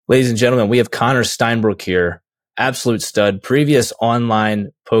Ladies and gentlemen, we have Connor Steinbrook here, absolute stud, previous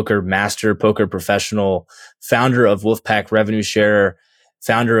online poker master, poker professional, founder of Wolfpack Revenue Share,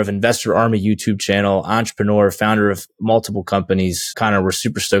 founder of Investor Army YouTube channel, entrepreneur, founder of multiple companies. Connor, we're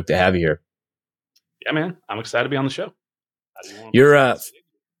super stoked to have you here. Yeah, man. I'm excited to be on the show.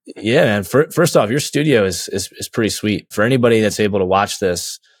 Yeah, man. First off, your studio is pretty sweet. For anybody that's able to watch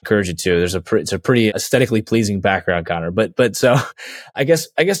this, I encourage you to. It's a pretty aesthetically pleasing background, Connor. But so, I guess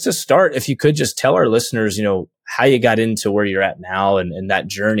to start, if you could just tell our listeners, how you got into where you're at now and that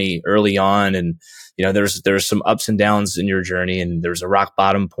journey early on, and there's some ups and downs in your journey, and there's a rock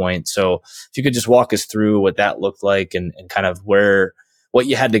bottom point. So if you could just walk us through what that looked like and kind of what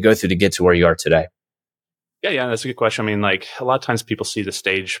you had to go through to get to where you are today. Yeah, that's a good question. I mean, like a lot of times people see the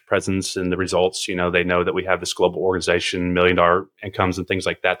stage presence and the results. They know that we have this global organization, $1 million incomes and things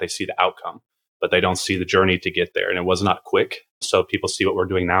like that. They see the outcome, but they don't see the journey to get there. And it was not quick. So people see what we're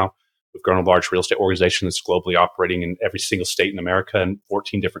doing now. We've grown a large real estate organization that's globally operating in every single state in America and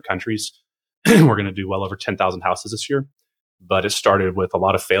 14 different countries. We're going to do well over 10,000 houses this year. But it started with a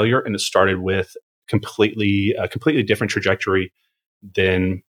lot of failure, and it started with a completely different trajectory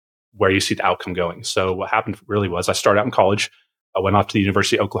than where you see the outcome going. So what happened really was I started out in college. I went off to the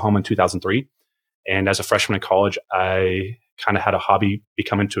University of Oklahoma in 2003. And as a freshman in college, I kind of had a hobby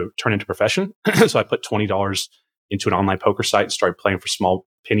turn into a profession. So I put $20 into an online poker site and started playing for small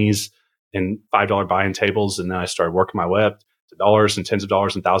pennies and $5 buy-in tables. And then I started working my way up to dollars and tens of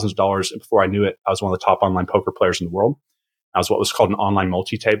dollars and thousands of dollars. And before I knew it, I was one of the top online poker players in the world. I was what was called an online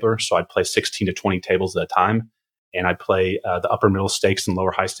multi-tabler. So I'd play 16 to 20 tables at a time. And I play the upper middle stakes and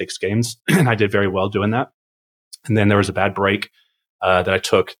lower high stakes games. And I did very well doing that. And then there was a bad break that I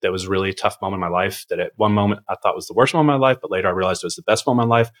took that was really a tough moment in my life that at one moment I thought was the worst moment of my life, but later I realized it was the best moment of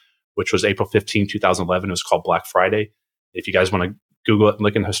my life, which was April 15, 2011. It was called Black Friday. If you guys want to Google it and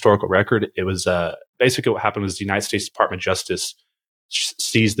look in the historical record, it was basically what happened was the United States Department of Justice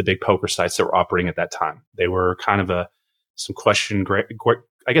seized the big poker sites that were operating at that time. They were kind of some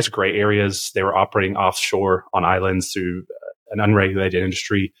gray areas. They were operating offshore on islands through an unregulated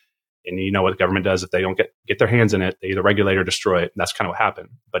industry. And you know what the government does if they don't get their hands in it, they either regulate or destroy it. And that's kind of what happened.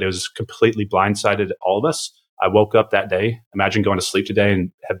 But it was completely blindsided all of us. I woke up that day. Imagine going to sleep today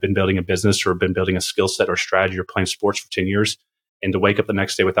and have been building a business or been building a skill set or strategy or playing sports for 10 years. And to wake up the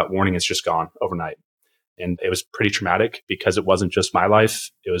next day without warning, it's just gone overnight. And it was pretty traumatic because it wasn't just my life.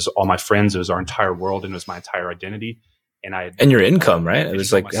 It was all my friends. It was our entire world. And it was my entire identity. And your income, right? It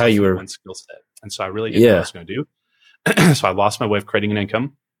was like how you were. One skill set. And so I really didn't know what I was going to do. So I lost my way of creating an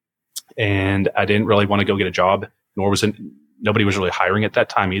income, and I didn't really want to go get a job, nobody was really hiring at that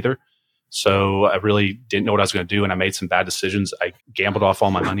time either. So I really didn't know what I was going to do. And I made some bad decisions. I gambled off all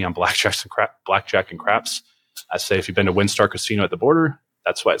my money on blackjack and craps. I say, if you've been to Windstar Casino at the border,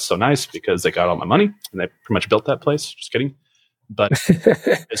 that's why it's so nice, because they got all my money and they pretty much built that place. Just kidding. But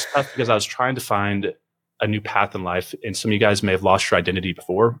it's tough because I was trying to find a new path in life. And some of you guys may have lost your identity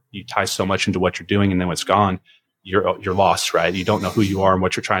before. You tie so much into what you're doing, and then when it's gone, you're lost, right? You don't know who you are and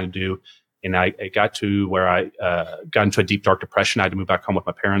what you're trying to do. And I got to where I got into a deep, dark depression. I had to move back home with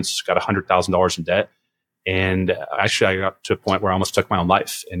my parents, got $100,000 in debt. And actually I got to a point where I almost took my own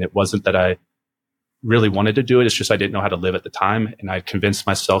life. And it wasn't that I really wanted to do it. It's just I didn't know how to live at the time. And I convinced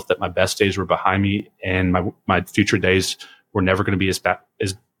myself that my best days were behind me and my future days were never going to be as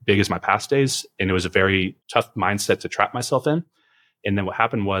big as my past days. And it was a very tough mindset to trap myself in. And then what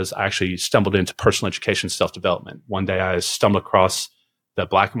happened was I actually stumbled into personal education, self-development. One day I stumbled across the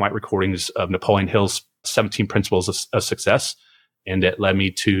black and white recordings of Napoleon Hill's 17 Principles of Success. And it led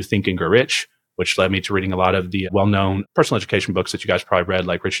me to Think and Grow Rich, which led me to reading a lot of the well-known personal education books that you guys probably read,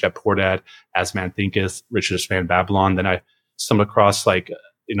 like Rich Dad Poor Dad, As Man Thinketh, Richest Man in Babylon. Then I stumbled across a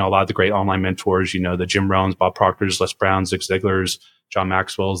lot of the great online mentors, the Jim Rohns, Bob Proctors, Les Browns, Zig Ziglars, John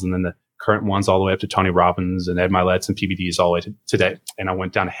Maxwell's, and then the current ones all the way up to Tony Robbins and Ed Milet's and PBDs all the way to today. And I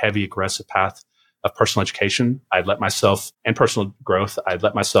went down a heavy, aggressive path of personal education. I'd let myself, and personal growth, I'd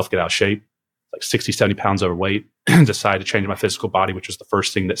let myself get out of shape, like 60, 70 pounds overweight, and decided to change my physical body, which was the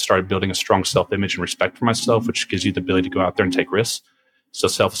first thing that started building a strong self-image and respect for myself, which gives you the ability to go out there and take risks. So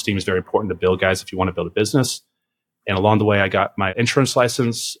self-esteem is very important to build, guys, if you want to build a business. And along the way, I got my insurance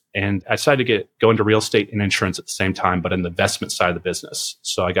license, and I decided to go into real estate and insurance at the same time, but in the investment side of the business.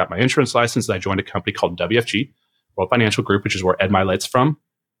 So I got my insurance license, and I joined a company called WFG, World Financial Group, which is where Ed Milet's from.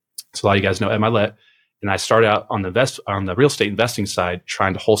 So a lot of you guys know Ed Milet. And I started out on the real estate investing side,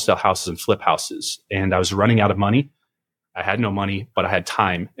 trying to wholesale houses and flip houses. And I was running out of money. I had no money, but I had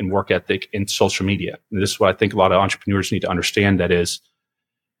time and work ethic in social media. And this is what I think a lot of entrepreneurs need to understand. That is,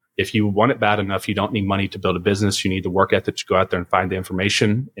 if you want it bad enough, you don't need money to build a business. You need the work ethic to go out there and find the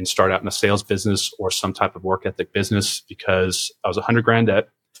information and start out in a sales business or some type of work ethic business, because I was $100,000 debt,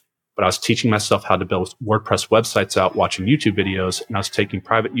 but I was teaching myself how to build WordPress websites out, watching YouTube videos, and I was taking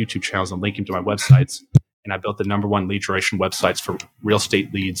private YouTube channels and linking to my websites. And I built the #1 lead generation websites for real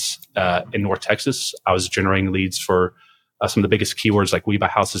estate leads in North Texas. I was generating leads for some of the biggest keywords like We Buy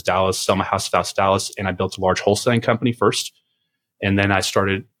Houses Dallas, Sell My House Fast Dallas, and I built a large wholesaling company first. And then I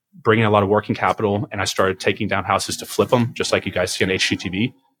started bringing a lot of working capital, and I started taking down houses to flip them, just like you guys see on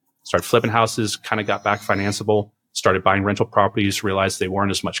HGTV. Started flipping houses, kind of got back financeable, started buying rental properties, realized they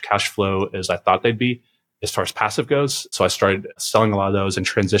weren't as much cash flow as I thought they'd be as far as passive goes. So I started selling a lot of those and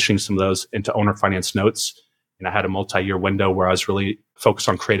transitioning some of those into owner finance notes. And I had a multi-year window where I was really focused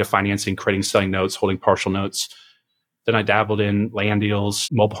on creative financing, creating selling notes, holding partial notes. Then I dabbled in land deals,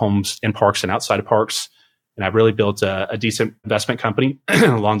 mobile homes in parks and outside of parks. And I really built a decent investment company.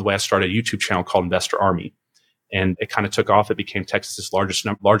 Along the way, I started a YouTube channel called Investor Army. And it kind of took off. It became Texas's largest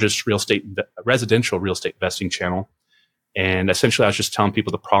residential real estate investing channel. And essentially, I was just telling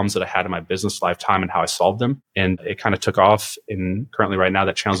people the problems that I had in my business lifetime and how I solved them. And it kind of took off. And currently, right now,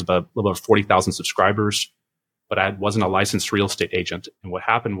 that channel's about a little over 40,000 subscribers. But I wasn't a licensed real estate agent. And what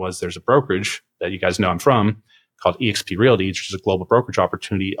happened was there's a brokerage that you guys know I'm from called eXp Realty, which is a global brokerage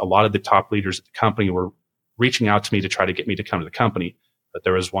opportunity. A lot of the top leaders at the company were reaching out to me to try to get me to come to the company. But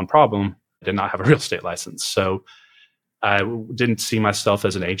there was one problem. I did not have a real estate license. So I didn't see myself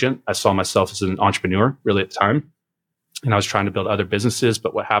as an agent. I saw myself as an entrepreneur really at the time. And I was trying to build other businesses.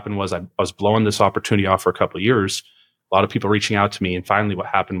 But what happened was I was blowing this opportunity off for a couple of years. A lot of people reaching out to me. And finally, what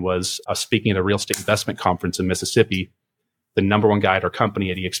happened was I was speaking at a real estate investment conference in Mississippi. The #1 guy at our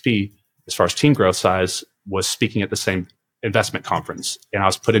company at eXp, as far as team growth size, was speaking at the same investment conference. And I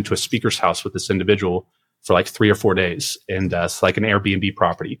was put into a speaker's house with this individual for like 3 or 4 days. And it's like an Airbnb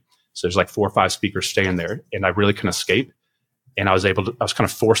property. So there's like 4 or 5 speakers staying there. And I really couldn't escape. And I was kind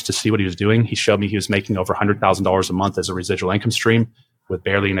of forced to see what he was doing. He showed me he was making over $100,000 a month as a residual income stream with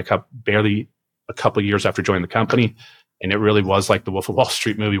barely a couple of years after joining the company. And it really was like the Wolf of Wall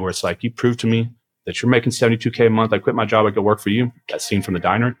Street movie where it's like, you proved to me that you're making $72K a month. I quit my job. I go work for you. That scene from The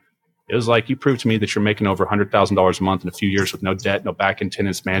Diner. It was like, you proved to me that you're making over $100,000 a month in a few years with no debt, no back-end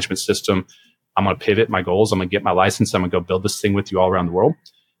tenants management system. I'm going to pivot my goals. I'm going to get my license. I'm going to go build this thing with you all around the world.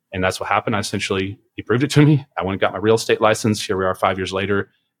 And that's what happened. He proved it to me. I went and got my real estate license. Here we are 5 years later.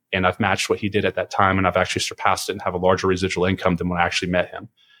 And I've matched what he did at that time. And I've actually surpassed it and have a larger residual income than when I actually met him.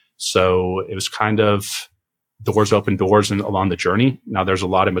 So it was kind of doors open doors and along the journey. Now there's a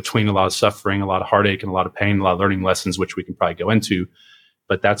lot in between, a lot of suffering, a lot of heartache and a lot of pain, a lot of learning lessons, which we can probably go into.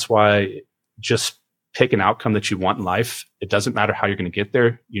 But that's why just pick an outcome that you want in life. It doesn't matter how you're going to get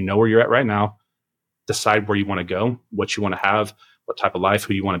there. You know where you're at right now. Decide where you want to go, what you want to have, what type of life,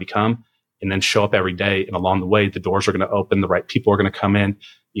 who you want to become, and then show up every day. And along the way, the doors are going to open. The right people are going to come in.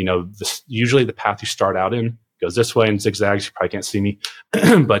 You know, usually the path you start out in goes this way and zigzags. You probably can't see me,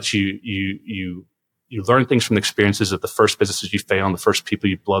 but you learn things from the experiences of the first businesses you fail and the first people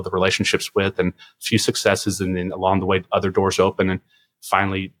you blow the relationships with and a few successes. And then along the way, other doors open. And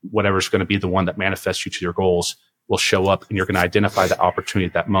finally, whatever's going to be the one that manifests you to your goals will show up, and you're going to identify the opportunity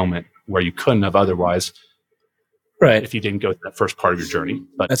at that moment where you couldn't have otherwise. Right. If you didn't go through that first part of your journey.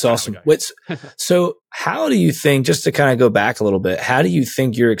 But that's awesome. So how do you think, just to kind of go back a little bit, how do you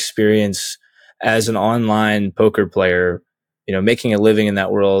think your experience as an online poker player, you know, making a living in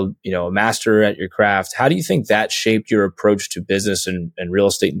that world, you know, a master at your craft, how do you think that shaped your approach to business and real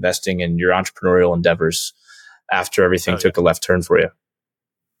estate investing and your entrepreneurial endeavors after everything took a left turn for you?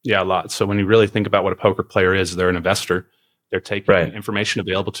 Yeah, a lot. So when you really think about what a poker player is, they're an investor. They're taking information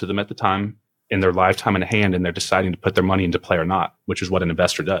available to them at the time in their lifetime in hand, and they're deciding to put their money into play or not, which is what an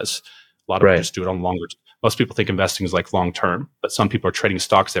investor does. A lot of people just do it on longer. Most people think investing is like long term, but some people are trading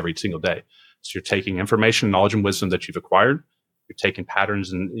stocks every single day. So you're taking information, knowledge, and wisdom that you've acquired. You're taking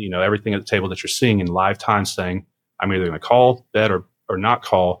patterns and, you know, everything at the table that you're seeing in live time, saying, I'm either going to call, bet, or not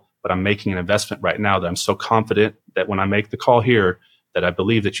call, but I'm making an investment right now that I'm so confident that when I make the call here, that I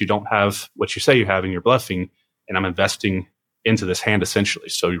believe that you don't have what you say you have and you're bluffing, and I'm investing into this hand essentially.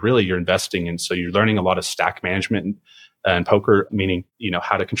 So really you're investing. And so you're learning a lot of stack management and poker, meaning, you know,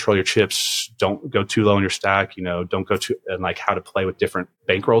 how to control your chips. Don't go too low in your stack, you know, don't go too, and like how to play with different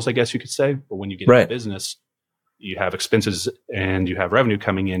bankrolls, I guess you could say. But when you get into business, you have expenses and you have revenue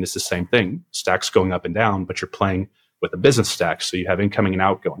coming in. It's the same thing. Stacks going up and down, but you're playing with a business stack. So you have incoming and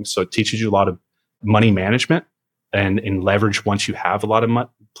outgoing. So it teaches you a lot of money management and leverage. Once you have a lot of money,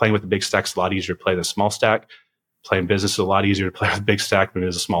 playing with the big stacks, a lot easier to play than a small stack. Playing business is a lot easier to play with a big stack than it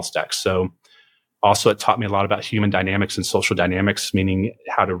is a small stack. So Also, it taught me a lot about human dynamics and social dynamics, meaning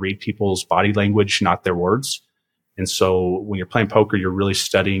how to read people's body language, not their words. And so when you're playing poker, you're really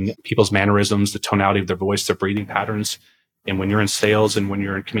studying people's mannerisms, the tonality of their voice, their breathing patterns. And when you're in sales and when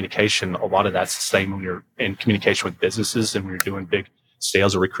you're in communication, a lot of that's the same when you're in communication with businesses and when you're doing big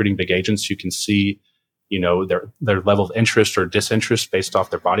sales or recruiting big agents. You can see, their level of interest or disinterest based off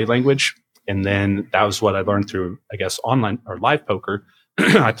their body language. And then that was what I learned through, I guess, online or live poker.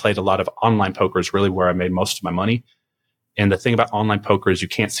 I played a lot of online poker is really where I made most of my money. And the thing about online poker is you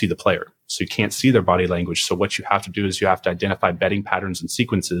can't see the player. So you can't see their body language. So what you have to do is you have to identify betting patterns and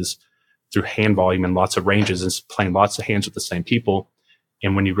sequences through hand volume and lots of ranges and playing lots of hands with the same people.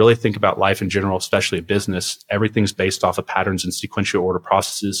 And when you really think about life in general, especially a business, everything's based off of patterns and sequential order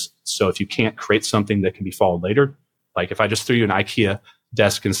processes. So if you can't create something that can be followed later, like if I just threw you an IKEA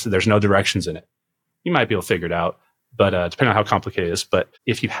desk and there's no directions in it, you might be able to figure it out. But depending on how complicated it is. But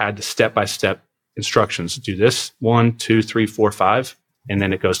if you had the step-by-step instructions, do this 1, 2, 3, 4, 5, and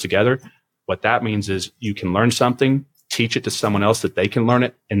then it goes together. What that means is you can learn something, teach it to someone else that they can learn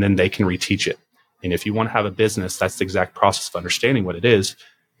it, and then they can reteach it. And if you want to have a business, that's the exact process of understanding what it is.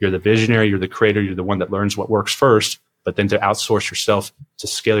 You're the visionary, you're the creator, you're the one that learns what works first, but then to outsource yourself, to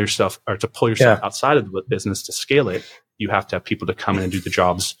scale yourself, or to pull yourself outside of the business to scale it, you have to have people to come in and do the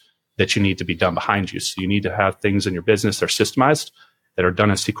jobs that you need to be done behind you. So you need to have things in your business that are systemized, that are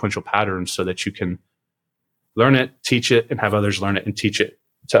done in sequential patterns so that you can learn it, teach it, and have others learn it and teach it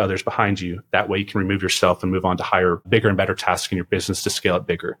to others behind you. That way you can remove yourself and move on to higher, bigger and better tasks in your business to scale it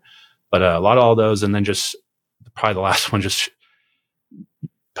bigger. But a lot of all those, and then just probably the last one, just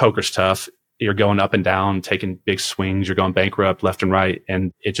poker's tough. You're going up and down, taking big swings. You're going bankrupt left and right.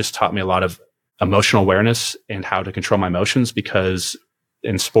 And it just taught me a lot of emotional awareness and how to control my emotions, because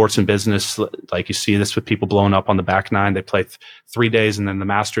in sports and business, like you see this with people blowing up on the back nine, they play 3 days and then the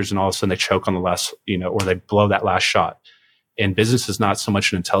Masters and all of a sudden they choke on the last, or they blow that last shot. And business is not so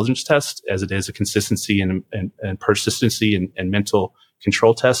much an intelligence test as it is a consistency and persistency and mental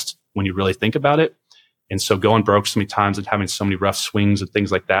control test when you really think about it. And so going broke so many times and having so many rough swings and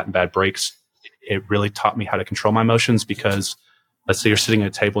things like that and bad breaks, it really taught me how to control my emotions, because let's say you're sitting at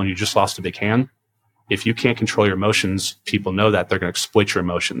a table and you just lost a big hand. If you can't control your emotions, people know that they're going to exploit your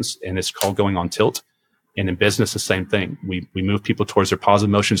emotions, and it's called going on tilt. And in business, the same thing. We move people towards their positive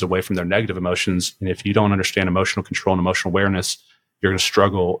emotions away from their negative emotions. And if you don't understand emotional control and emotional awareness, you're going to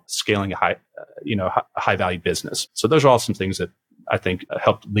struggle scaling a high value business. So those are all some things that I think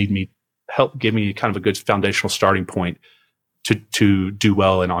help give me kind of a good foundational starting point to do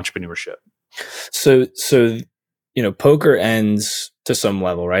well in entrepreneurship. So poker ends to some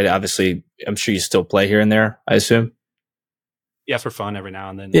level, right? Obviously, I'm sure you still play here and there, I assume. Yeah, for fun every now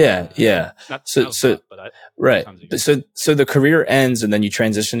and then. Yeah. So the career ends and then you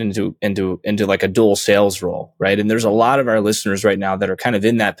transition into like a dual sales role, right? And there's a lot of our listeners right now that are kind of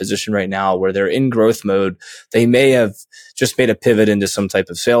in that position right now where they're in growth mode. They may have just made a pivot into some type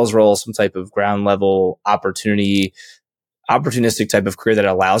of sales role, some type of ground level opportunistic type of career that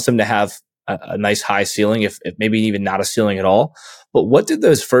allows them to have a nice high ceiling, if maybe even not a ceiling at all. But what did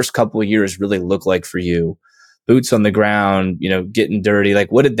those first couple of years really look like for you? Boots on the ground, getting dirty.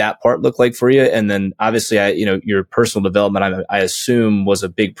 Like, what did that part look like for you? And then obviously, your personal development, I assume, was a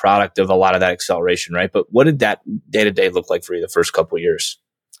big product of a lot of that acceleration, right? But what did that day to day look like for you the first couple of years?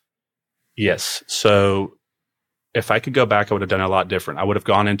 Yes. So if I could go back, I would have done a lot different. I would have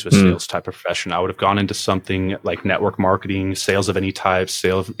gone into a sales type of profession. I would have gone into something like network marketing, sales of any type,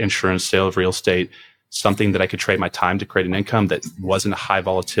 sale of insurance, sale of real estate, something that I could trade my time to create an income that wasn't a high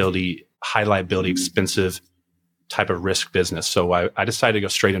volatility, high liability, expensive type of risk business. So I decided to go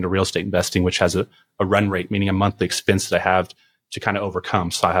straight into real estate investing, which has a run rate, meaning a monthly expense that I have to kind of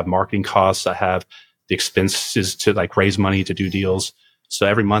overcome. So I have marketing costs. I have the expenses to like raise money to do deals. So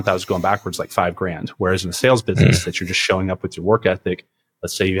every month I was going backwards like $5,000. Whereas in a sales business that you're just showing up with your work ethic,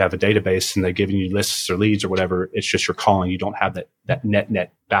 let's say you have a database and they're giving you lists or leads or whatever, it's just you're calling. You don't have that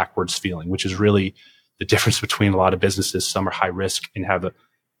net backwards feeling, which is really the difference between a lot of businesses. Some are high risk and have a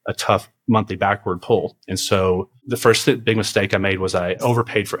tough monthly backward pull. And so the first big mistake I made was I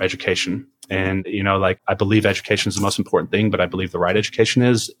overpaid for education. And, I believe education is the most important thing, but I believe the right education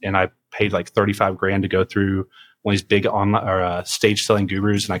is. And I paid like $35,000 to go through one of these big online or stage selling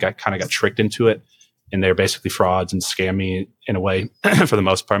gurus. And I got tricked into it. And they're basically frauds and scam me in a way for the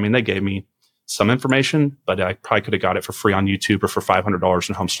most part. I mean, they gave me some information, but I probably could have got it for free on YouTube or for $500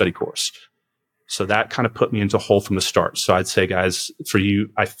 in a home study course. So that kind of put me into a hole from the start. So I'd say, guys, for you,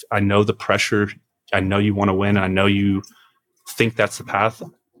 I know the pressure. I know you want to win. And I know you think that's the path.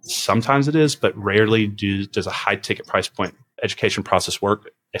 Sometimes it is, but rarely does a high ticket price point education process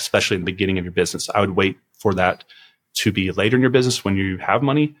work. especially in the beginning of your business. I would wait for that to be later in your business when you have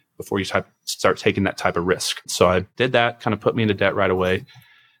money before you start taking that type of risk. So I did that, kind of put me into debt right away.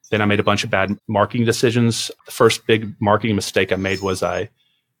 Then I made a bunch of bad marketing decisions. The first big marketing mistake I made was I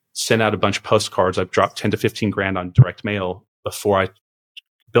sent out a bunch of postcards. I dropped 10 to 15 grand on direct mail before I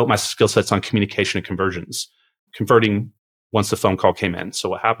built my skill sets on communication and converting once the phone call came in. So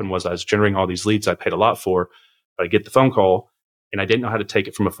what happened was I was generating all these leads I paid a lot for, but I get the phone call and I didn't know how to take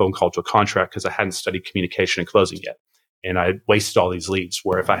it from a phone call to a contract because I hadn't studied communication and closing yet. And I wasted all these leads,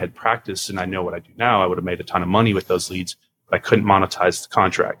 where if I had practiced and I know what I do now, I would have made a ton of money with those leads, but I couldn't monetize the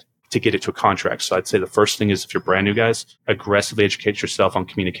contract to get it to a contract. So I'd say the first thing is, if you're brand new guys, aggressively educate yourself on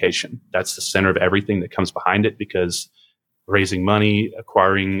communication. That's the center of everything that comes behind it, because raising money,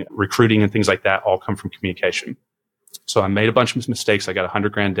 acquiring, recruiting, and things like that all come from communication. So I made a bunch of mistakes. I got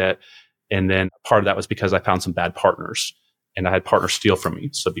 100 grand debt. And then part of that was because I found some bad partners and I had partners steal from me.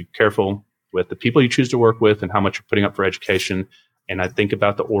 So be careful with the people you choose to work with and how much you're putting up for education. And I think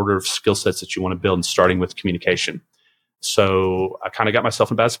about the order of skill sets that you want to build, and starting with communication. So I kind of got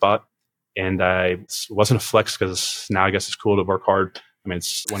myself in a bad spot, and I wasn't a flex because now I guess it's cool to work hard. I mean,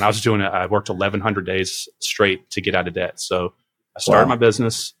 when I was doing it, I worked 1,100 days straight to get out of debt. So I started my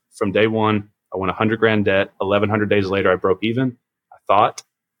business from day one. I went 100 grand debt. 1,100 days later, I broke even, I thought.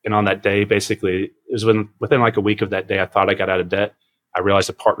 And on that day, basically, it was within like a week of that day, I thought I got out of debt. I realized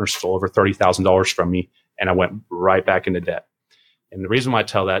a partner stole over $30,000 from me, and I went right back into debt. And the reason why I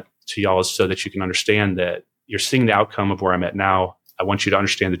tell that to y'all is so that you can understand that you're seeing the outcome of where I'm at now. I want you to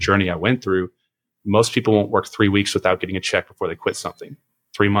understand the journey I went through. Most people won't work 3 weeks without getting a check before they quit something.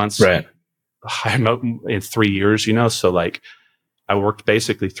 3 months, right? I'm in 3 years, So like, I worked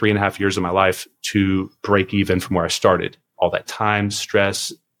basically 3.5 years of my life to break even from where I started. All that time,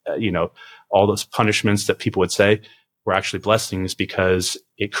 stress, all those punishments that people would say were actually blessings, because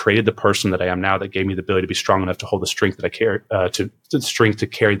it created the person that I am now, that gave me the ability to be strong enough to hold the strength that I carry, to the strength to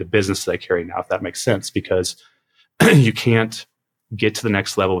carry the business that I carry now, if that makes sense. Because you can't get to the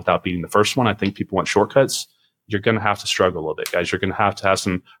next level without beating the first one. I think people want shortcuts. You're going to have to struggle a little bit, guys. You're going to have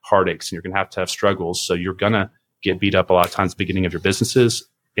some heartaches, and you're going to have struggles. So you're going to get beat up a lot of times at the beginning of your businesses,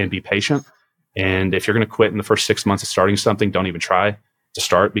 and be patient. And if you're going to quit in the first 6 months of starting something, don't even try to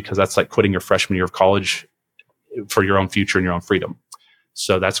start, because that's like quitting your freshman year of college for your own future and your own freedom.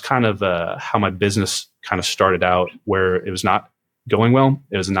 So that's kind of how my business kind of started out, where it was not going well.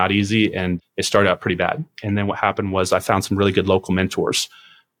 It was not easy, and it started out pretty bad. And then what happened was I found some really good local mentors.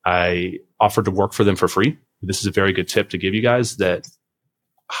 I offered to work for them for free. This is a very good tip to give you guys, that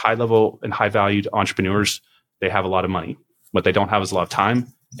high level and high valued entrepreneurs, they have a lot of money. What they don't have is a lot of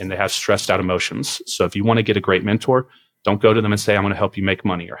time, and they have stressed out emotions. So if you want to get a great mentor, don't go to them and say, I'm going to help you make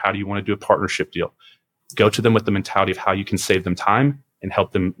money, or how do you want to do a partnership deal? Go to them with the mentality of how you can save them time and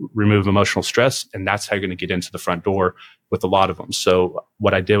help them remove emotional stress. And that's how you're going to get into the front door with a lot of them. So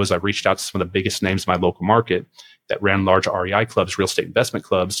what I did was I reached out to some of the biggest names in my local market that ran large REI clubs, real estate investment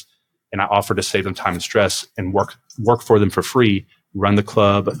clubs. And I offered to save them time and stress and work for them for free, run the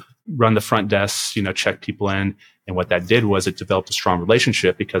club, run the front desks, check people in. And what that did was it developed a strong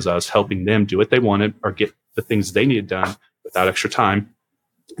relationship, because I was helping them do what they wanted or get the things they needed done without extra time.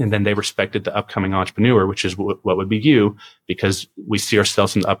 And then they respected the upcoming entrepreneur, which is what would be you, because we see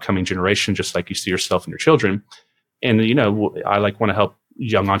ourselves in the upcoming generation, just like you see yourself in your children. And, I want to help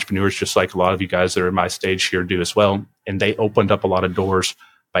young entrepreneurs, just like a lot of you guys that are in my stage here do as well. And they opened up a lot of doors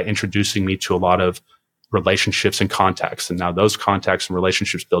by introducing me to a lot of relationships and contacts. And now those contacts and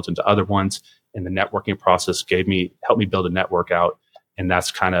relationships built into other ones. And the networking process helped me build a network out. And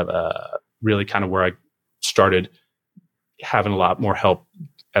that's kind of really kind of where I started having a lot more help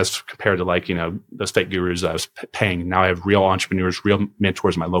as compared to those fake gurus I was paying. Now I have real entrepreneurs, real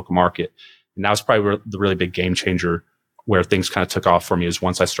mentors in my local market. And that was probably the really big game changer, where things kind of took off for me, is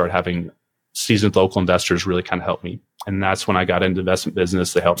once I started having seasoned local investors really kind of help me. And that's when I got into investment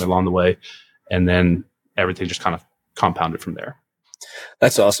business. They helped me along the way. And then everything just kind of compounded from there.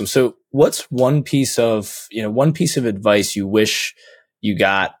 That's awesome. So what's one piece of advice you wish you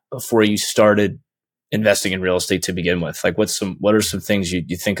got before you started investing in real estate to begin with? Like, what are some things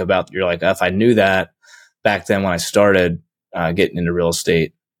you think about? You're like, if I knew that back then when I started getting into real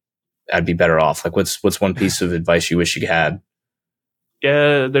estate, I'd be better off. Like, what's one piece of advice you wish you had?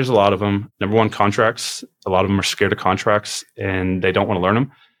 Yeah, there's a lot of them. Number one, contracts. A lot of them are scared of contracts and they don't want to learn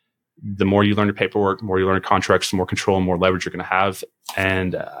them. The more you learn your paperwork, the more you learn contracts, the more control and more leverage you're going to have.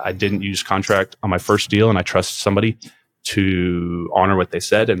 And I didn't use contract on my first deal, and I trusted somebody to honor what they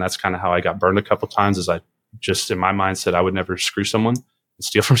said. And that's kind of how I got burned a couple of times, is I just, in my mind, said I would never screw someone and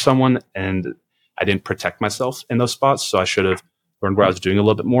steal from someone. And I didn't protect myself in those spots. So I should have learned where I was doing a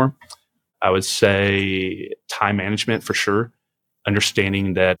little bit more. I would say time management for sure.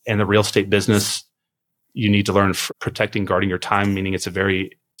 Understanding that in the real estate business, you need to learn protecting, guarding your time, meaning it's a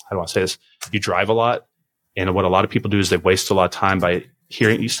very, how do I say this? You drive a lot. And what a lot of people do is they waste a lot of time by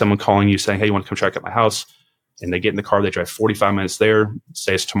hearing someone calling you saying, hey, you want to come check out my house? And they get in the car, they drive 45 minutes there,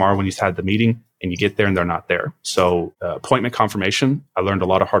 say it's tomorrow when you had the meeting, and you get there and they're not there. So appointment confirmation, I learned a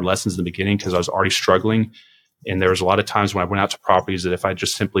lot of hard lessons in the beginning because I was already struggling. And there was a lot of times when I went out to properties that if I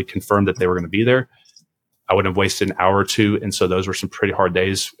just simply confirmed that they were going to be there, I would have wasted an hour or two. And so those were some pretty hard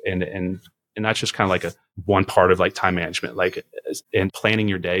days. And that's just kind of like one part of like time management, like and planning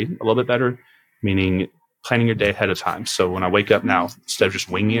your day a little bit better, meaning planning your day ahead of time. So when I wake up now, instead of just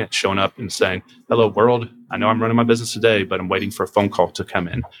winging it, showing up and saying, hello world, I know I'm running my business today, but I'm waiting for a phone call to come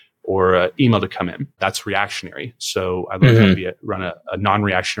in or an email to come in. That's reactionary. So I learned how to run a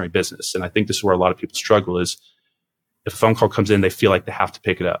non-reactionary business. And I think this is where a lot of people struggle is if a phone call comes in, they feel like they have to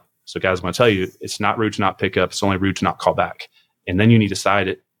pick it up. So guys, I'm going to tell you, it's not rude to not pick up. It's only rude to not call back. And then you need to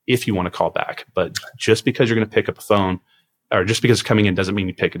decide if you want to call back. But just because you're going to pick up a phone or just because it's coming in doesn't mean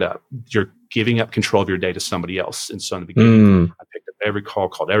you pick it up. You're giving up control of your day to somebody else. And so in the beginning, I picked up every call,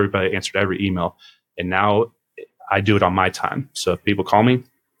 called everybody, answered every email. And now I do it on my time. So if people call me,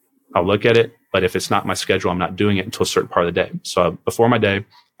 I'll look at it. But if it's not my schedule, I'm not doing it until a certain part of the day. So before my day,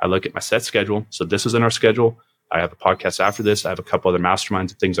 I look at my set schedule. So this is in our schedule. I have a podcast after this. I have a couple other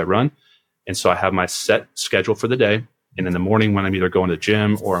masterminds and things I run. And so I have my set schedule for the day. And in the morning when I'm either going to the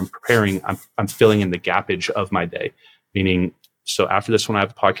gym or I'm preparing, I'm filling in the gappage of my day. Meaning, so after this one, I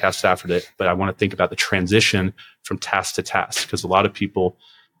have a podcast after it, but I want to think about the transition from task to task because a lot of people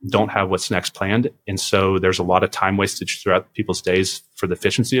don't have what's next planned. And so there's a lot of time wastage throughout people's days for the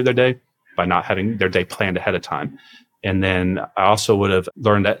efficiency of their day by not having their day planned ahead of time. And then I also would have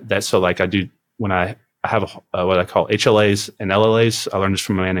learned that so like I do when I have what I call HLAs and LLAs. I learned this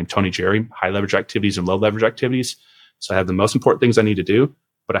from a man named Tony Jerry, high leverage activities and low leverage activities. So I have the most important things I need to do,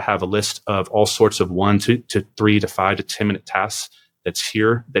 but I have a list of all sorts of 1 to 3 to 5 to 10 minute tasks that's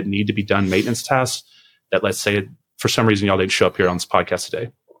here that need to be done, maintenance tasks that let's say for some reason y'all didn't show up here on this podcast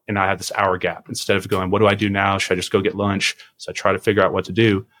today. And I have this hour gap. Instead of going, what do I do now? Should I just go get lunch? So I try to figure out what to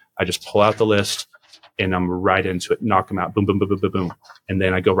do. I just pull out the list and I'm right into it, knock them out, boom, boom, boom, boom, boom, boom. And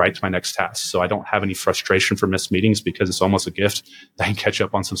then I go right to my next task. So I don't have any frustration for missed meetings because it's almost a gift that I can catch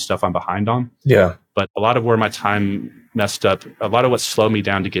up on some stuff I'm behind on. Yeah. But a lot of where my time messed up, a lot of what slowed me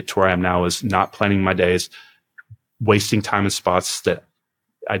down to get to where I am now is not planning my days, wasting time in spots that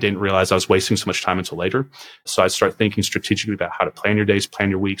I didn't realize I was wasting so much time until later. So I start thinking strategically about how to plan your days, plan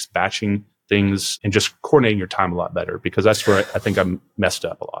your weeks, batching things, and just coordinating your time a lot better because that's where I think I'm messed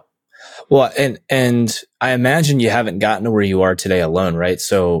up a lot. Well, and I imagine you haven't gotten to where you are today alone, right?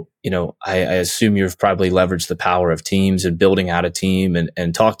 So, I assume you've probably leveraged the power of teams and building out a team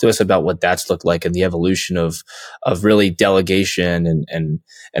and talk to us about what that's looked like and the evolution of really delegation and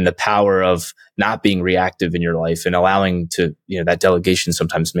the power of not being reactive in your life and allowing to, that delegation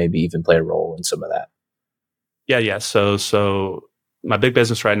sometimes maybe even play a role in some of that. Yeah. So my big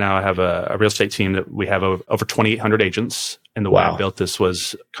business right now, I have a real estate team that we have over 2,800 agents. And the way I built this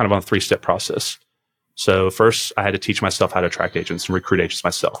was kind of on a 3-step process. So first, I had to teach myself how to attract agents and recruit agents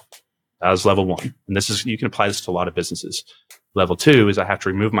myself. That was level 1. And you can apply this to a lot of businesses. Level 2 is I have to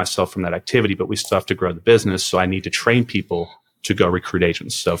remove myself from that activity, but we still have to grow the business. So I need to train people to go recruit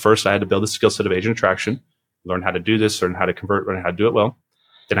agents. So first, I had to build a skill set of agent attraction, learn how to do this, learn how to convert, learn how to do it well.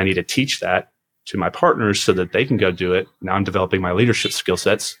 Then I need to teach that to my partners so that they can go do it. Now I'm developing my leadership skill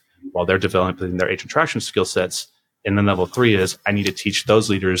sets while they're developing their agent attraction skill sets. And then level 3 is I need to teach those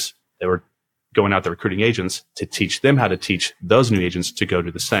leaders that were going out there recruiting agents to teach them how to teach those new agents to go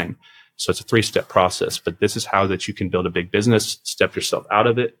do the same. So it's a 3-step process, but this is how that you can build a big business, step yourself out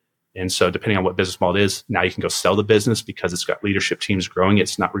of it. And so depending on what business model it is, now you can go sell the business because it's got leadership teams growing.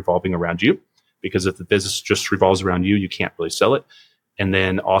 It's not revolving around you because if the business just revolves around you, you can't really sell it. And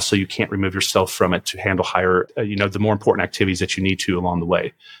then also you can't remove yourself from it to handle higher, the more important activities that you need to along the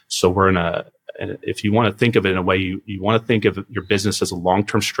way. So if you want to think of it in a way, you want to think of your business as a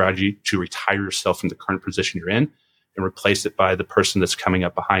long-term strategy to retire yourself from the current position you're in and replace it by the person that's coming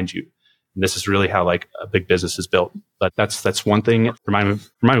up behind you. And this is really how like a big business is built. But that's one thing. Remind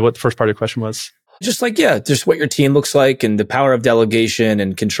me what the first part of your question was. Just what your team looks like and the power of delegation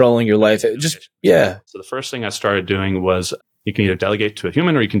and controlling your life. So the first thing I started doing was you can either delegate to a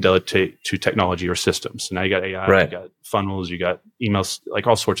human or you can delegate to technology or systems. So now you got AI, right. You got funnels, you got emails, like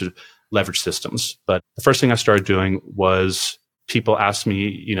all sorts of leverage systems. But the first thing I started doing was people asked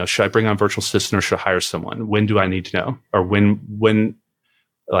me, should I bring on a virtual assistant or should I hire someone? When do I need to know? Or when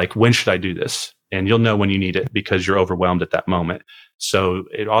should I do this? and you'll know when you need it because you're overwhelmed at that moment. So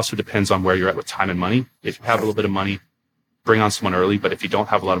it also depends on where you're at with time and money. If you have a little bit of money, bring on someone early. But if you don't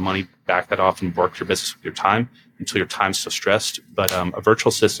have a lot of money, back that off and work your business with your time until your time's so stressed. But a virtual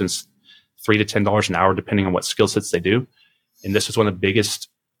assistant's $3 to $10 an hour, depending on what skill sets they do. And this was one of the biggest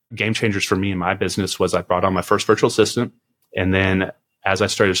game changers for me in my business was I brought on my first virtual assistant. And then as I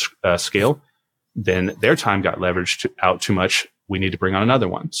started to scale, then their time got leveraged out too much. We need to bring on another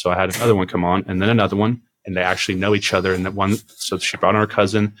one. So I had another one come on and then another one, and they actually know each other. And that one, so she brought on her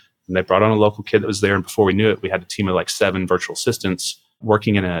cousin and they brought on a local kid that was there. And before we knew it, we had a team of like 7 virtual assistants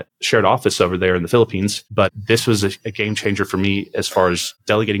working in a shared office over there in the Philippines. But this was a game changer for me as far as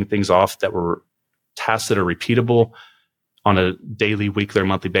delegating things off that were tasks that are repeatable on a daily, weekly, or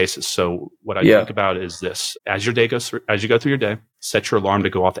monthly basis. So what I think about is this: as your day goes through, as you go through your day, set your alarm to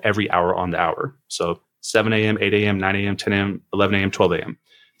go off every hour on the hour. So 7 a.m., 8 a.m., 9 a.m., 10 a.m., 11 a.m., 12 a.m.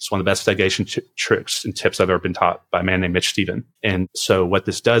 It's one of the best delegation tricks and tips I've ever been taught by a man named Mitch Stephen. And so what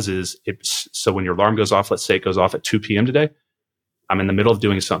this does is, so when your alarm goes off, let's say it goes off at 2 p.m. today, I'm in the middle of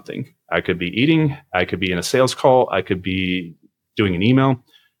doing something. I could be eating. I could be in a sales call. I could be doing an email.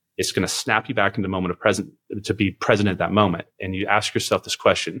 It's going to snap you back into the moment of present, to be present at that moment. And you ask yourself this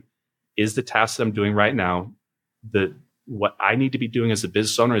question: is the task that I'm doing right now what I need to be doing as a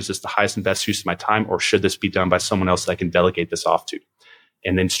business owner? Is this the highest and best use of my time, or should this be done by someone else that I can delegate this off to?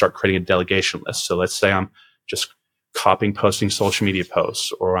 And then start creating a delegation list. So let's say I'm just copying, posting social media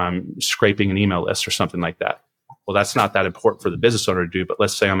posts, or I'm scraping an email list or something like that. Well, that's not that important for the business owner to do. But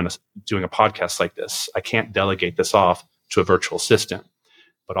let's say I'm doing a podcast like this. I can't delegate this off to a virtual assistant.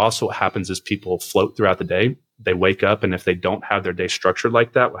 But also what happens is people float throughout the day. They wake up, and if they don't have their day structured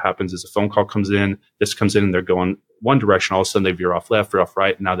like that, what happens is a phone call comes in, this comes in, and they're going one direction. All of a sudden they veer off left, veer off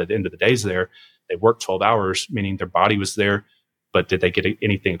right. And now that the end of the day's there, they work 12 hours, meaning their body was there, but did they get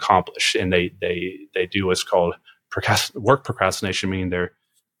anything accomplished? And they do what's called work procrastination, meaning they're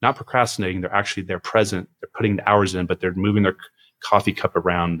not procrastinating. They're present. They're putting the hours in, but they're moving their coffee cup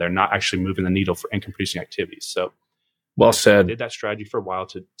around. They're not actually moving the needle for income producing activities. So well said. I did that strategy for a while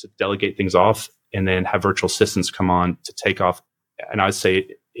to delegate things off, and then have virtual assistants come on to take off. And I would say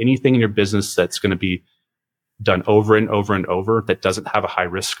anything in your business that's going to be done over and over and over that doesn't have a high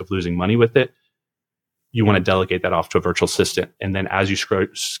risk of losing money with it, you want to delegate that off to a virtual assistant. And then as you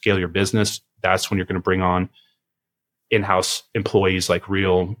scale your business, that's when you're going to bring on in-house employees, like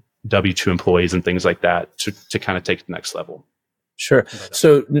real W-2 employees and things like that, to kind of take it to the next level. Sure.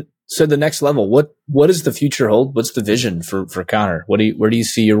 So the next level, what does the future hold? What's the vision for Connor? Where do you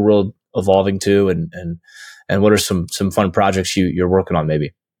see your world evolving to, and what are some fun projects you're working on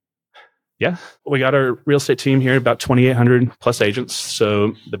maybe? Yeah, we got our real estate team here, about 2,800 plus agents.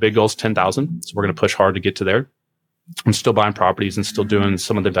 So the big goal is 10,000. So we're going to push hard to get to there. I'm still buying properties and still doing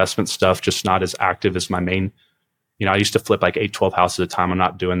some of the investment stuff, just not as active as my main. I used to flip like 8, 12 houses at a time. I'm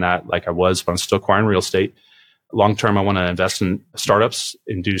not doing that like I was, but I'm still acquiring real estate. Long term, I want to invest in startups,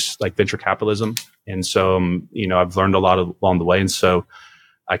 induce like venture capitalism. And so, I've learned a lot along the way. And so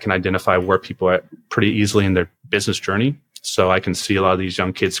I can identify where people are pretty easily in their business journey. So I can see a lot of these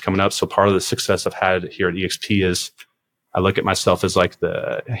young kids coming up. So part of the success I've had here at EXP is I look at myself as like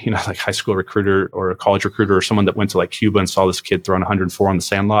like high school recruiter or a college recruiter, or someone that went to like Cuba and saw this kid throwing 104 on the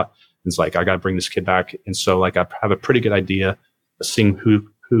sandlot. It's like, I got to bring this kid back. And so like I have a pretty good idea of seeing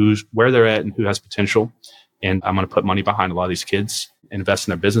where they're at and who has potential. And I'm going to put money behind a lot of these kids, invest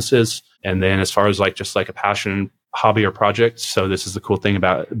in their businesses. And then as far as like just like a passion, hobby, or project. So this is the cool thing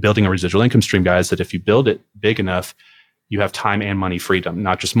about building a residual income stream, guys, that if you build it big enough, you have time and money freedom,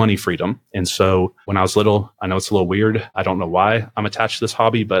 not just money freedom. And so when I was little, I know it's a little weird. I don't know why I'm attached to this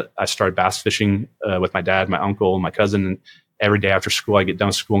hobby, but I started bass fishing with my dad, my uncle, and my cousin. And every day after school, I get done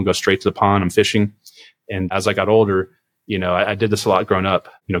with school and go straight to the pond. I'm fishing. And as I got older, I did this a lot growing up,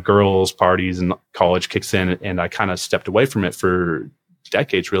 girls, parties, and college kicks in, and I kind of stepped away from it for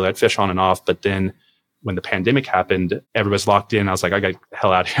decades, really. I'd fish on and off. But then when the pandemic happened, everybody's locked in. I was like, I got the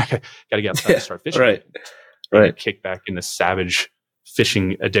hell out of here. Got to get outside and start fishing. Right. Kick back in this savage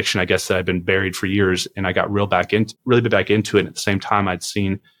fishing addiction, I guess, that I've been buried for years. And I got really back into it. And at the same time,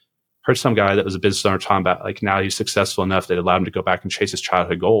 heard some guy that was a business owner talking about like now he's successful enough that it allowed him to go back and chase his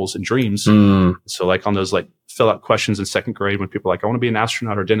childhood goals and dreams. So like on those like fill out questions in second grade when people are like, I want to be an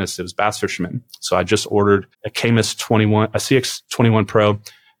astronaut or dentist, it was bass fisherman. So I just ordered a CX 21 Pro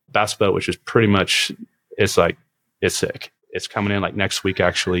bass boat, which is pretty much, it's sick. It's coming in like next week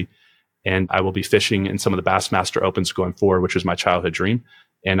actually. And I will be fishing in some of the Bassmaster Opens going forward, which is my childhood dream.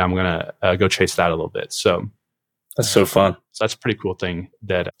 And I'm going to go chase that a little bit. So that's so fun. So that's a pretty cool thing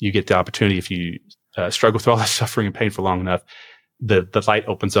that you get the opportunity if you struggle through all that suffering and pain for long enough. the light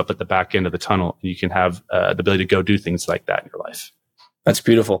opens up at the back end of the tunnel. And you can have the ability to go do things like that in your life. That's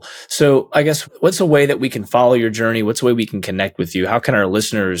beautiful. So I guess what's a way that we can follow your journey? What's a way we can connect with you? How can our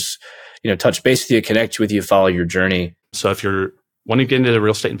listeners, touch base with you, connect with you, follow your journey? So if you're wanting to get into the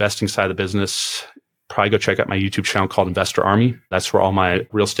real estate investing side of the business, probably go check out my YouTube channel called Investor Army. That's where all my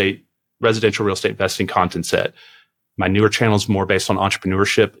residential real estate investing content's at. My newer channel is more based on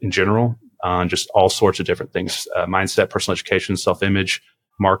entrepreneurship in general, on just all sorts of different things, mindset, personal education, self-image,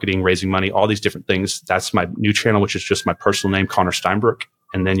 marketing, raising money, all these different things. That's my new channel, which is just my personal name, Connor Steinbrook.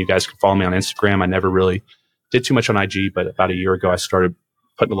 And then you guys can follow me on Instagram. I never really did too much on IG, but about a year ago, I started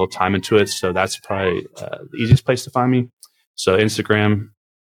putting a little time into it. So that's probably the easiest place to find me. So Instagram,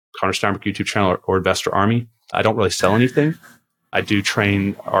 Connor Steinbrook YouTube channel, or Investor Army. I don't really sell anything. I do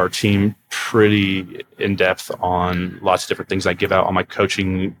train our team pretty in depth on lots of different things. I give out all my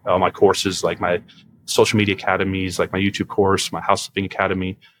coaching, all my courses, like my social media academies, like my YouTube course, my house flipping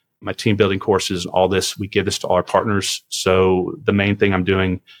academy, my team building courses, all this. We give this to all our partners. So the main thing I'm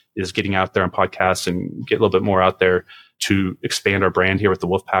doing is getting out there on podcasts and get a little bit more out there to expand our brand here with the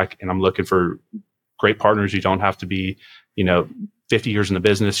Wolfpack. And I'm looking for great partners. You don't have to be, 50 years in the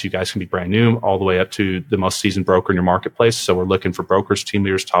business. You guys can be brand new all the way up to the most seasoned broker in your marketplace. So we're looking for brokers, team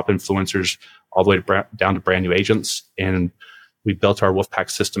leaders, top influencers, all the way down to brand new agents. And we built our Wolfpack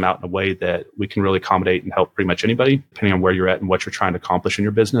system out in a way that we can really accommodate and help pretty much anybody, depending on where you're at and what you're trying to accomplish in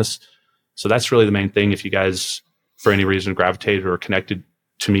your business. So that's really the main thing. If you guys, for any reason, gravitated or connected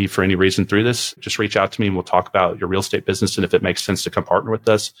to me for any reason through this, just reach out to me and we'll talk about your real estate business and if it makes sense to come partner with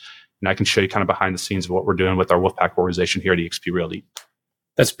us. And I can show you kind of behind the scenes of what we're doing with our Wolfpack organization here at eXp Realty.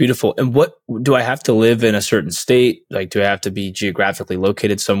 That's beautiful. And what do I have to live in a certain state? Like, do I have to be geographically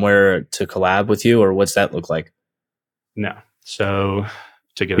located somewhere to collab with you, or what's that look like? No. So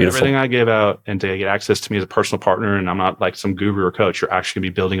to get everything I give out and to get access to me as a personal partner, and I'm not like some guru or coach, you're actually going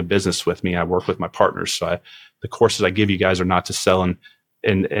to be building a business with me. I work with my partners. So the courses I give you guys are not to sell and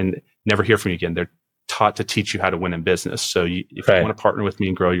never hear from you again. They're taught to teach you how to win in business. So if you want to partner with me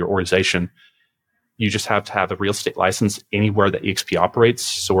and grow your organization, you just have to have a real estate license anywhere that EXP operates.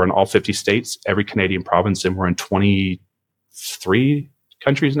 So we're in all 50 states, every Canadian province, and we're in 23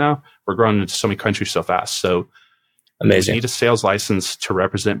 countries now. We're growing into so many countries so fast. So amazing. You need a sales license to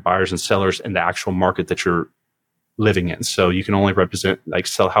represent buyers and sellers in the actual market that you're living in. So you can only represent, like,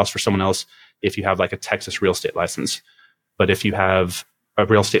 sell a house for someone else if you have like a Texas real estate license. But if you have a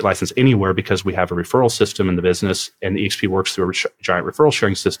real estate license anywhere, because we have a referral system in the business and the EXP works through a giant referral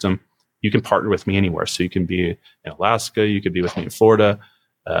sharing system, you can partner with me anywhere. So you can be in Alaska, you could be with me in Florida,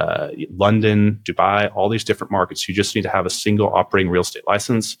 London, Dubai, all these different markets. You just need to have a single operating real estate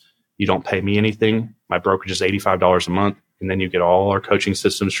license. You don't pay me anything. My brokerage is $85 a month. And then you get all our coaching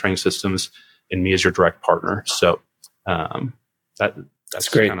systems, training systems, and me as your direct partner. So that's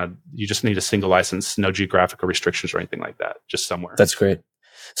great. You just need a single license, no geographical restrictions or anything like that, just somewhere. That's great.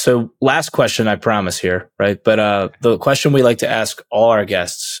 So last question, I promise here, right? But the question we like to ask all our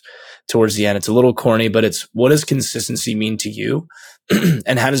guests towards the end, it's a little corny, but it's, what does consistency mean to you?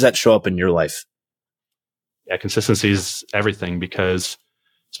 And how does that show up in your life? Yeah, consistency is everything, because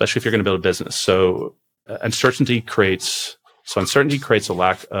especially if you're going to build a business. So uncertainty creates a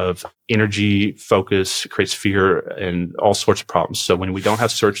lack of energy, focus, creates fear and all sorts of problems. So when we don't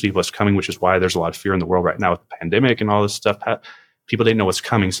have certainty of what's coming, which is why there's a lot of fear in the world right now with the pandemic and all this stuff, people didn't know what's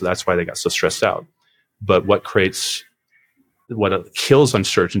coming. So that's why they got so stressed out. But what kills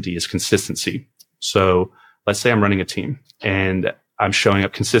uncertainty is consistency. So let's say I'm running a team and I'm showing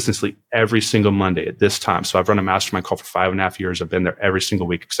up consistently every single Monday at this time. So I've run a mastermind call for 5.5 years. I've been there every single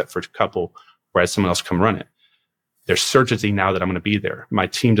week, except for a couple where I had someone else come run it. There's certainty now that I'm going to be there. My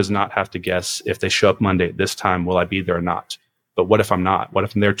team does not have to guess if they show up Monday at this time, will I be there or not? But what if I'm not? What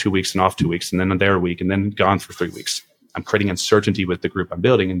if I'm there 2 weeks and off 2 weeks and then I'm there a week and then gone for 3 weeks? I'm creating uncertainty with the group I'm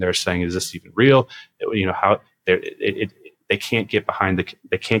building, and they're saying, is this even real? They can't get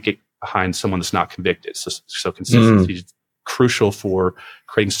behind someone that's not convicted. So consistency is crucial for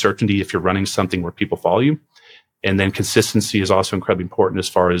creating certainty if you're running something where people follow you. And then consistency is also incredibly important as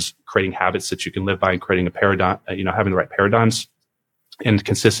far as creating habits that you can live by and creating a paradigm, having the right paradigms. And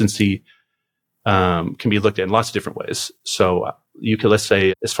consistency can be looked at in lots of different ways. So you could, let's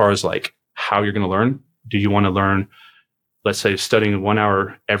say, as far as like how you're going to learn, do you want to learn, let's say, studying 1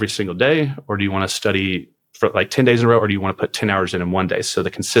 hour every single day, or do you want to study for like 10 days in a row, or do you want to put 10 hours in one day? So the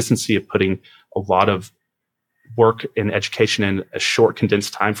consistency of putting a lot of work and education in a short,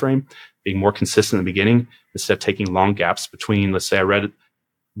 condensed time frame, being more consistent in the beginning instead of taking long gaps between, let's say I read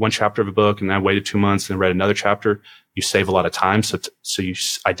one chapter of a book and then I waited 2 months and read another chapter, you save a lot of time. So you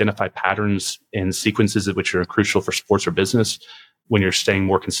identify patterns and sequences which are crucial for sports or business. when you're staying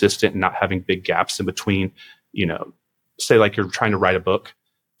more consistent and not having big gaps in between, say like you're trying to write a book.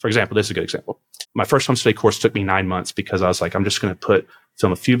 For example, this is a good example. My first homestay course took me 9 months because I was like, I'm just going to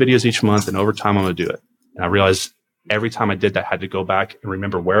film a few videos each month, and over time I'm going to do it. And I realized every time I did that, I had to go back and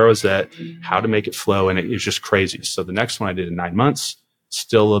remember where I was at, how to make it flow. And it was just crazy. So the next one I did in 9 months,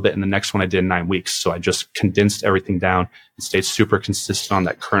 still a little bit. And the next one I did in 9 weeks. So I just condensed everything down and stayed super consistent on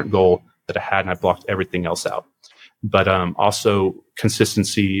that current goal that I had. And I blocked everything else out. But also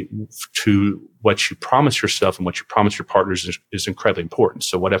consistency to what you promise yourself and what you promise your partners is incredibly important.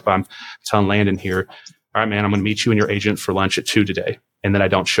 So what if I'm telling Landon here, all right, man, I'm going to meet you and your agent for lunch at 2 today, and then I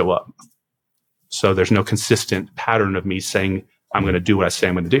don't show up. So there's no consistent pattern of me saying I'm going to do what I say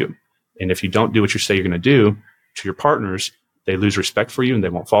I'm going to do. And if you don't do what you say you're going to do to your partners, they lose respect for you and they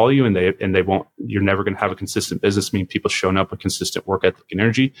won't follow you, and they won't, you're never going to have a consistent business, meaning people showing up with consistent work ethic and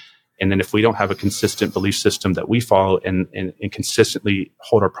energy. And then if we don't have a consistent belief system that we follow and consistently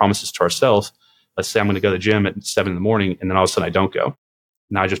hold our promises to ourselves, let's say I'm going to go to the gym at 7 a.m. and then all of a sudden I don't go.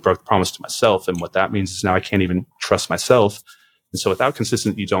 Now I just broke the promise to myself. And what that means is now I can't even trust myself. And so without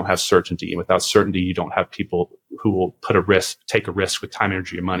consistency, you don't have certainty. And without certainty, you don't have people who will take a risk with time,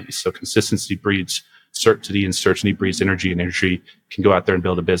 energy, and money. So consistency breeds certainty, and certainty breeds energy, and energy can go out there and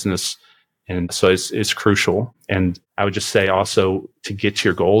build a business. And so it's crucial. And I would just say also, to get to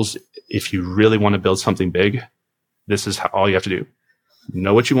your goals, if you really want to build something big, this is all you have to do.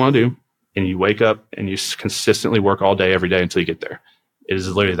 Know what you want to do, and you wake up and you consistently work all day, every day until you get there. It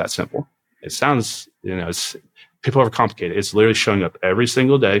is literally that simple. It sounds, people overcomplicate it. It's literally showing up every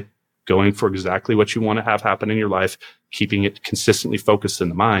single day, going for exactly what you want to have happen in your life, keeping it consistently focused in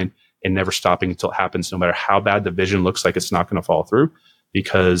the mind, and never stopping until it happens, no matter how bad the vision looks like it's not going to fall through.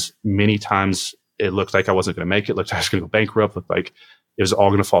 Because many times it looked like I wasn't going to make it, looked like I was going to go bankrupt, looked like it was all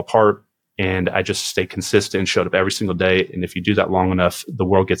going to fall apart. And I just stayed consistent and showed up every single day. And if you do that long enough, the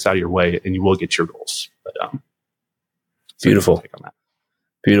world gets out of your way and you will get your goals. But beautiful.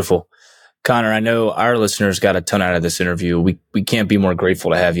 Beautiful. Connor, I know our listeners got a ton out of this interview. We can't be more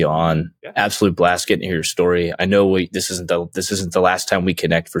grateful to have you on. Yeah. Absolute blast getting to hear your story. I know this isn't the last time we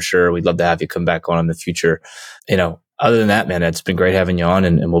connect for sure. We'd love to have you come back on in the future. Other than that, man, it's been great having you on,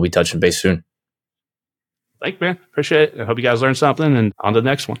 and we'll be touching base soon. Thank you, man. Appreciate it. I hope you guys learned something, and on to the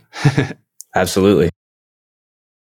next one. Absolutely.